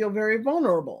makes them feel very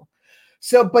vulnerable.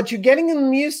 So, but you're getting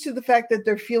them used to the fact that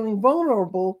they're feeling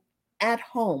vulnerable at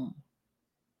home.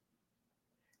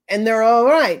 And they're all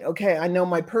right. Okay, I know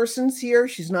my person's here.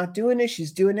 She's not doing it.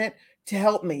 She's doing it to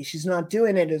help me. She's not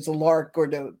doing it as a lark or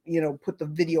to, put the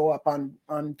video up on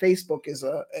Facebook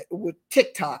with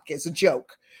TikTok as a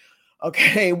joke.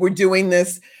 Okay, we're doing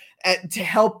this to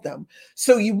help them.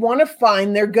 So you want to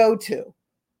find their go-to.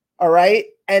 All right.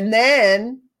 And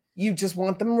then you just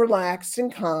want them relaxed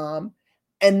and calm.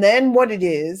 And then what it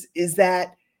is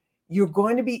that you're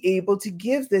going to be able to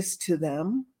give this to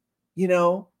them,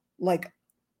 like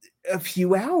a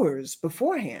few hours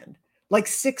beforehand, like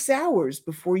 6 hours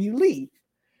before you leave.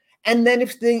 And then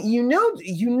if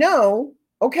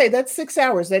okay, that's 6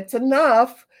 hours, that's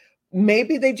enough.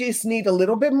 Maybe they just need a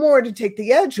little bit more to take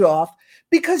the edge off,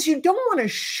 because you don't want to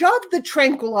shove the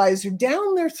tranquilizer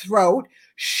down their throat,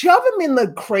 shove them in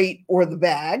the crate or the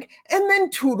bag, and then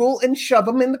tootle and shove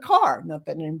them in the car. Not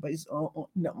that anybody's, no,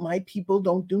 my people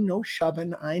don't do no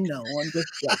shoving. I know, I'm just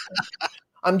joking.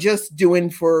 I'm just doing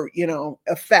for,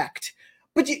 effect.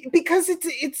 But because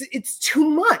it's too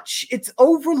much, it's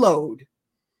overload.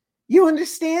 You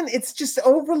understand? It's just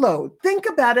overload. Think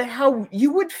about it, how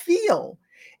you would feel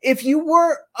if you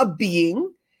were a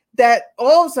being that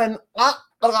all of a sudden,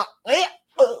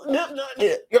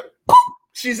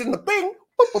 she's in the thing,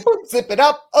 zip it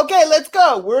up. Okay, let's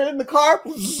go. We're in the car,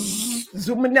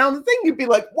 zooming down the thing. You'd be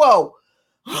like, whoa,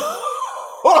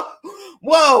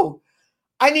 whoa,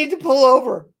 I need to pull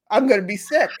over. I'm going to be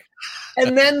sick.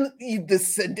 And then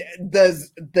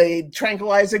the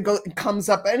tranquilizer comes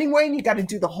up anyway, and you got to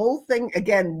do the whole thing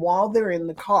again while they're in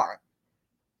the car.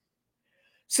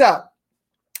 So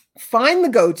find the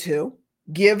go-to,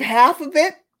 give half of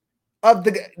that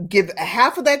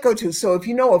go-to. So if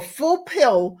a full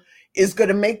pill is going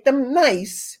to make them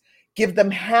nice, give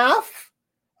them half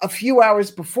a few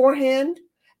hours beforehand,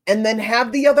 and then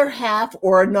have the other half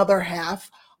or another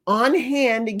half on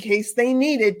hand in case they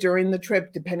need it during the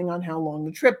trip, depending on how long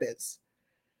the trip is.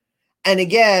 And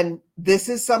again, this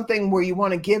is something where you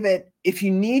want to give it, if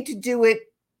you need to do it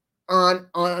on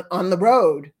the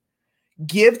road,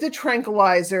 give the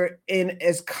tranquilizer in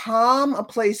as calm a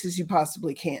place as you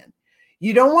possibly can.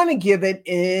 You don't want to give it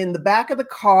in the back of the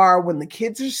car when the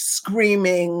kids are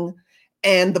screaming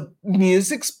and the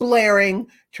music's blaring.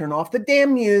 Turn off the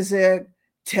damn music.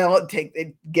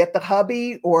 Get the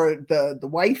hubby or the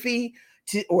wifey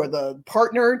or the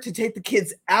partner to take the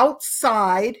kids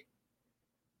outside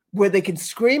where they can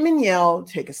scream and yell.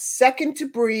 Take a second to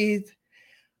breathe.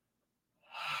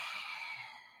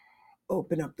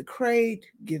 Open up the crate,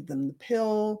 give them the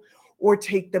pill, or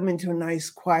take them into a nice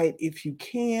quiet, if you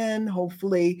can,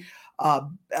 hopefully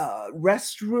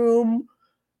restroom.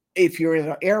 If you're in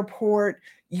an airport,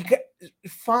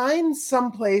 find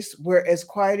someplace where as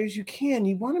quiet as you can.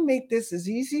 You want to make this as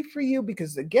easy for you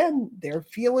because, again, they're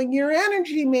feeling your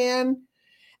energy, man.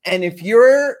 And if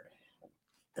you're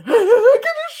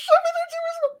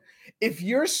if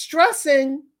you're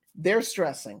stressing, they're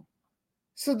stressing.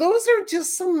 So those are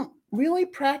just some really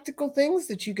practical things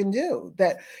that you can do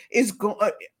that is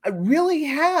really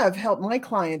have helped my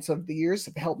clients over the years,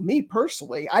 have helped me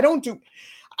personally. I don't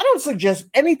suggest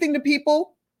anything to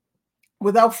people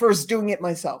without first doing it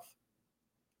myself.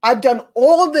 I've done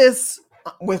all of this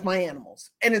with my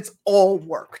animals and it's all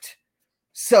worked.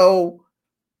 So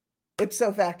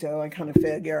ipso facto, I kind of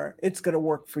figure it's going to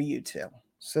work for you too.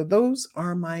 So those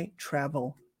are my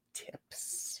travel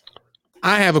tips.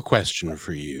 I have a question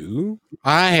for you.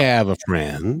 I have a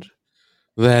friend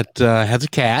that has a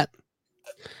cat,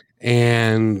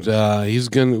 and was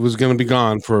going to be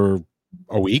gone for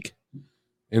a week,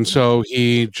 and so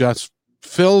he just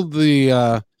filled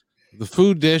the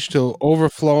food dish to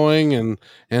overflowing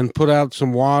and put out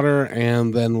some water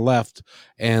and then left,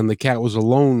 and the cat was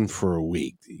alone for a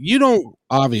week. You don't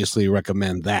obviously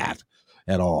recommend that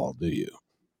at all, do you?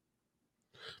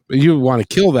 But you want to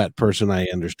kill that person, I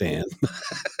understand.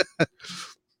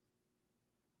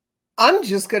 I'm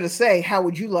just going to say, how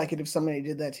would you like it if somebody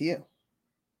did that to you?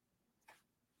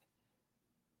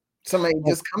 Somebody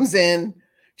just comes in,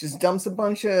 just dumps a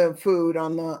bunch of food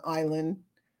on the island,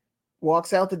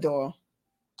 walks out the door.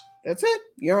 That's it.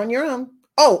 You're on your own.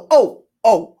 Oh,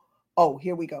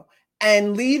 here we go.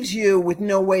 And leaves you with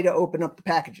no way to open up the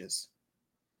packages.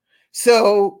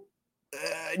 So,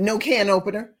 no can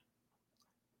opener,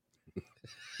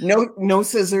 no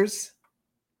scissors,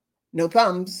 no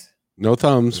thumbs. No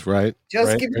thumbs, right?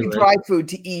 Just gives you dry food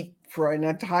to eat for an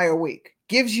entire week.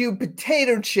 Gives you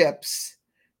potato chips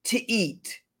to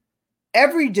eat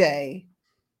every day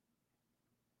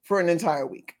for an entire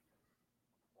week.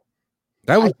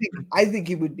 I think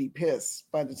he would be pissed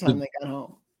by the time they got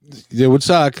home. It would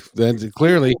suck, then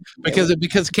clearly,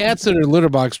 because cats that are litter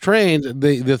box trained,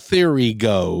 the theory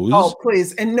goes. Oh,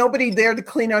 please. And nobody there to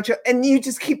clean out and you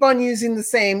just keep on using the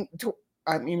same.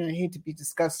 I mean, I hate to be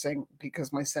disgusting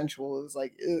because my sensual is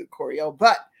like Coriel,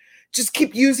 but just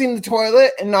keep using the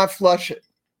toilet and not flush it.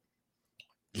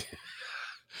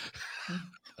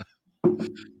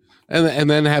 And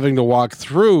then having to walk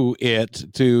through it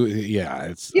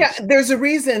there's a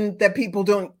reason that people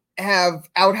don't have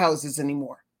outhouses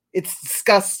anymore. It's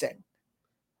disgusting.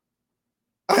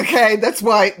 Okay, that's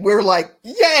why we're like,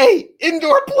 yay,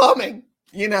 indoor plumbing,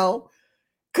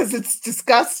 because it's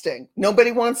disgusting.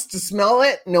 Nobody wants to smell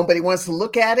it. Nobody wants to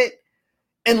look at it.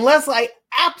 Unless I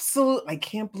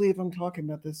can't believe I'm talking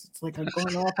about this. It's like I'm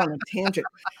going off on a tangent.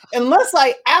 Unless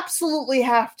I absolutely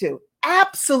have to.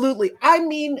 Absolutely. I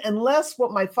mean, unless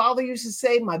what my father used to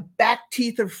say, my back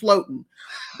teeth are floating.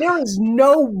 There is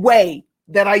no way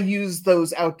that I use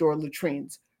those outdoor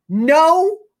latrines.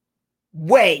 No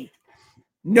way.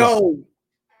 No.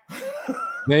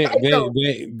 They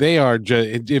are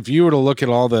just, if you were to look at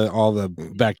all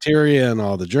the bacteria and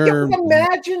all the germs.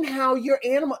 Imagine how your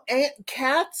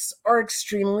cats are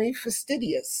extremely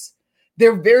fastidious.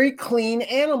 They're very clean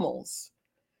animals.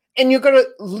 And you're going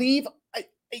to leave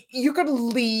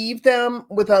them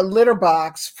with a litter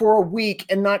box for a week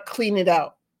and not clean it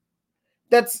out.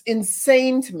 That's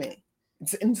insane to me.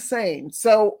 It's insane.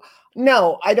 So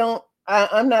no,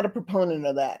 I'm not a proponent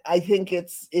of that. I think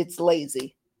it's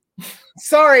lazy.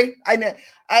 Sorry.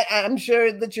 I'm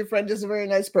sure that your friend is a very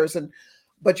nice person,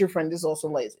 but your friend is also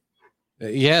lazy.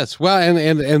 Yes. Well,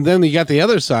 and then you got the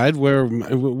other side where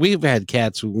we've had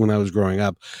cats when I was growing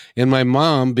up, and my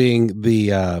mom being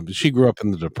she grew up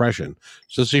in the Depression.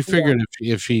 So she figured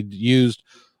if she'd used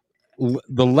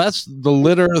the less the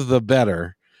litter, the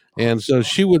better. And so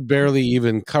she would barely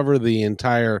even cover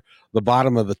the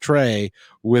bottom of the tray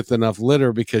with enough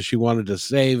litter because she wanted to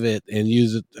save it and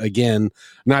use it again,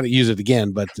 not use it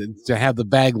again, but to have the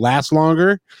bag last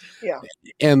longer. Yeah.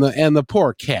 And the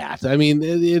poor cat. I mean,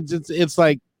 it's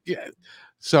like,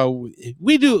 so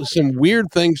we do some weird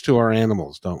things to our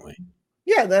animals, don't we?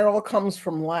 Yeah. That all comes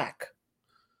from lack.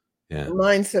 Yeah. The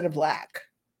mindset of lack,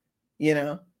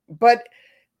 but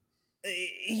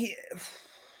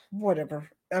whatever.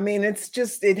 I mean, it's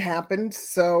just, it happened.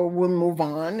 So we'll move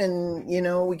on and,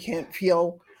 we can't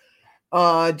feel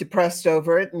depressed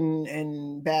over it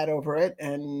and bad over it.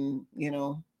 And,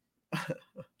 I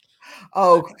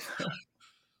don't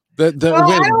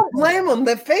blame them.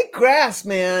 The fake grass,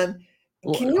 man.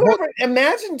 Can you ever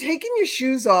imagine taking your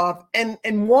shoes off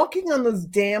and walking on those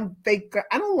damn fake grass?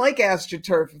 I don't like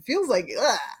AstroTurf. It feels like,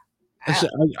 ugh.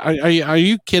 Are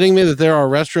you kidding me that there are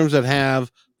restrooms that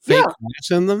have fake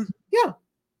grass in them? Yeah.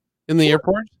 In the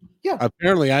airport? Yeah.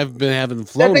 Apparently I've been having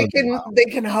flown. They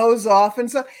can hose off and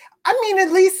stuff. I mean,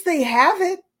 at least they have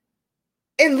it.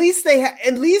 At least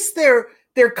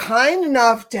they're kind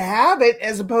enough to have it,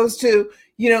 as opposed to,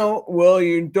 well,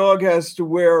 your dog has to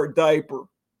wear a diaper.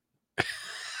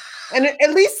 And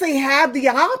at least they have the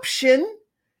option,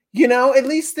 at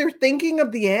least they're thinking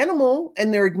of the animal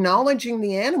and they're acknowledging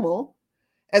the animal,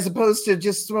 as opposed to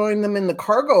just throwing them in the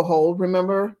cargo hold.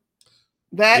 Remember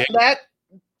that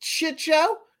shit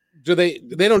show? They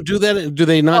don't do that? Do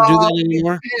they not do that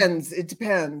anymore? It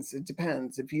depends.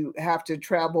 If you have to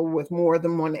travel with more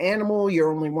than one animal,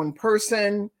 you're only one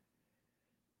person,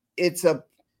 it's a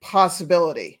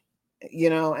possibility,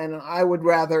 and I would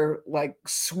rather like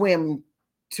swim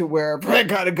to wherever I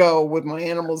gotta go with my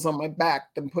animals on my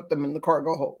back than put them in the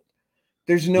cargo hold.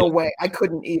 There's no way. I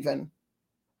couldn't even.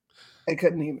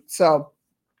 So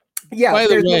yeah. By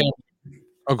the way,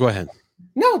 go ahead.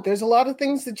 No, there's a lot of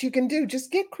things that you can do.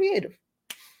 Just get creative.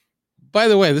 By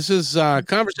the way, this is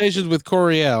Conversations with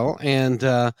Coriel, and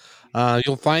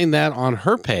you'll find that on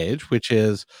her page, which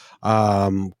is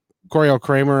Coriel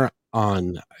Kramer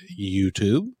on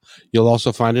YouTube. You'll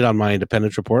also find it on My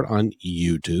Independence Report on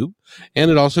YouTube. And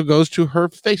it also goes to her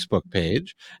Facebook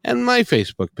page and my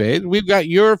Facebook page. We've got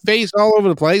your face all over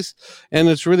the place, and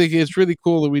it's really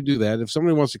cool that we do that. If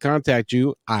somebody wants to contact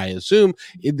you, I assume,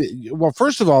 well,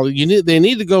 first of all, they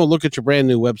need to go look at your brand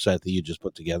new website that you just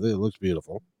put together. It looks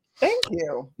beautiful. Thank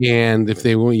you. And if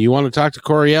you want to talk to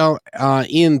Coriel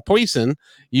in person,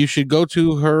 you should go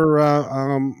to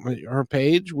her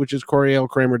page, which is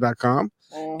CorielKramer.com,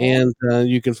 and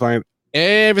you can find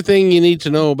everything you need to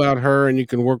know about her, and you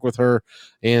can work with her,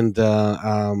 and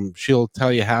she'll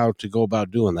tell you how to go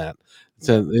about doing that.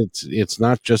 It's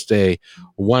not just a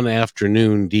one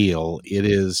afternoon deal. It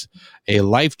is a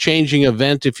life-changing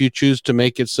event if you choose to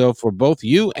make it so for both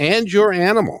you and your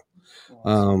animal.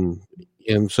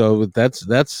 And so that's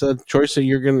a choice that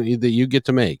you get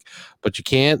to make, but you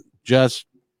can't just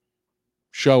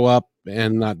show up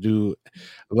and not do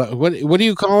what do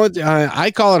you call it? I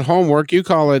call it homework. You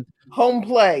call it home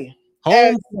play.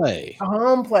 Home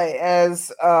play,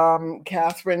 as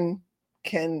Catherine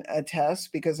can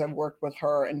attest, because I've worked with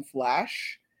her in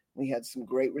Flash. We had some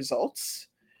great results,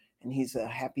 and he's a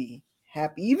happy,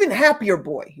 even happier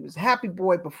boy. He was a happy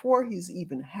boy before. He's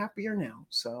even happier now.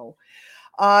 So.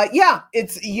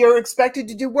 You're expected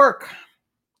to do work.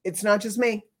 It's not just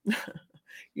me.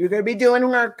 You're going to be doing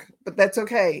work, but that's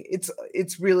okay.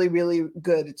 It's really, really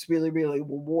good. It's really, really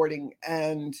rewarding.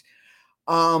 And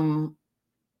I'm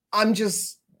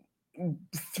just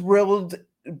thrilled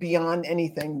beyond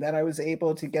anything that I was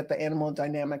able to get the Animal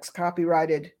Dynamics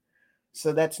copyrighted.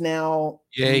 So that's now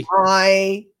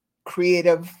my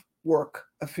creative work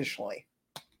officially.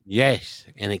 Yes,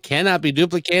 and it cannot be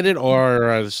duplicated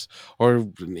or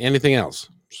anything else.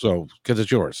 So, because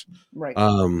it's yours, right?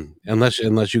 Unless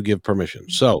you give permission.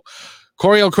 So,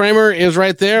 Coriel Kramer is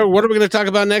right there. What are we going to talk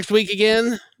about next week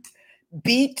again?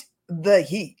 Beat the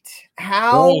heat.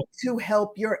 How to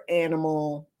help your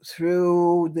animal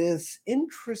through this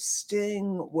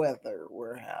interesting weather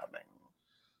we're having.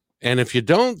 And if you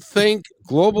don't think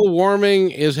global warming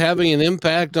is having an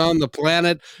impact on the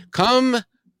planet, come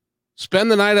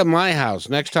spend the night at my house.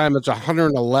 Next time it's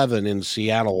 111 in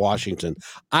Seattle, Washington.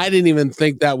 I didn't even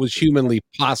think that was humanly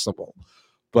possible.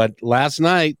 But last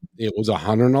night it was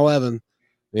 111,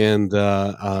 and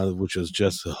which was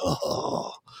just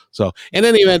so. In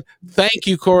any event, thank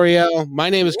you, Coriel.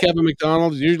 My name is Kevin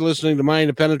McDonald. You're listening to My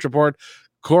Independence Report.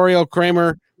 Coriel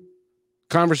Kramer,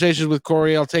 Conversations with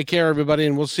Coriel. Take care, everybody,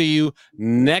 and we'll see you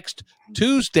next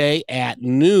Tuesday at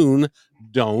noon.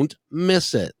 Don't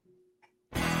miss it.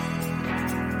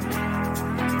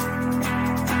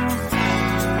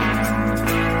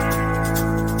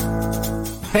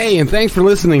 Hey, and thanks for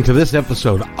listening to this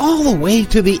episode all the way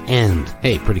to the end.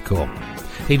 Hey, pretty cool.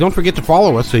 Hey, don't forget to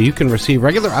follow us so you can receive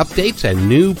regular updates and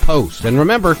new posts. And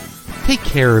remember, take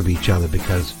care of each other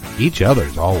because each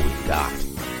other's all we've got.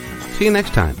 See you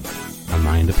next time on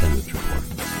My Independence Report.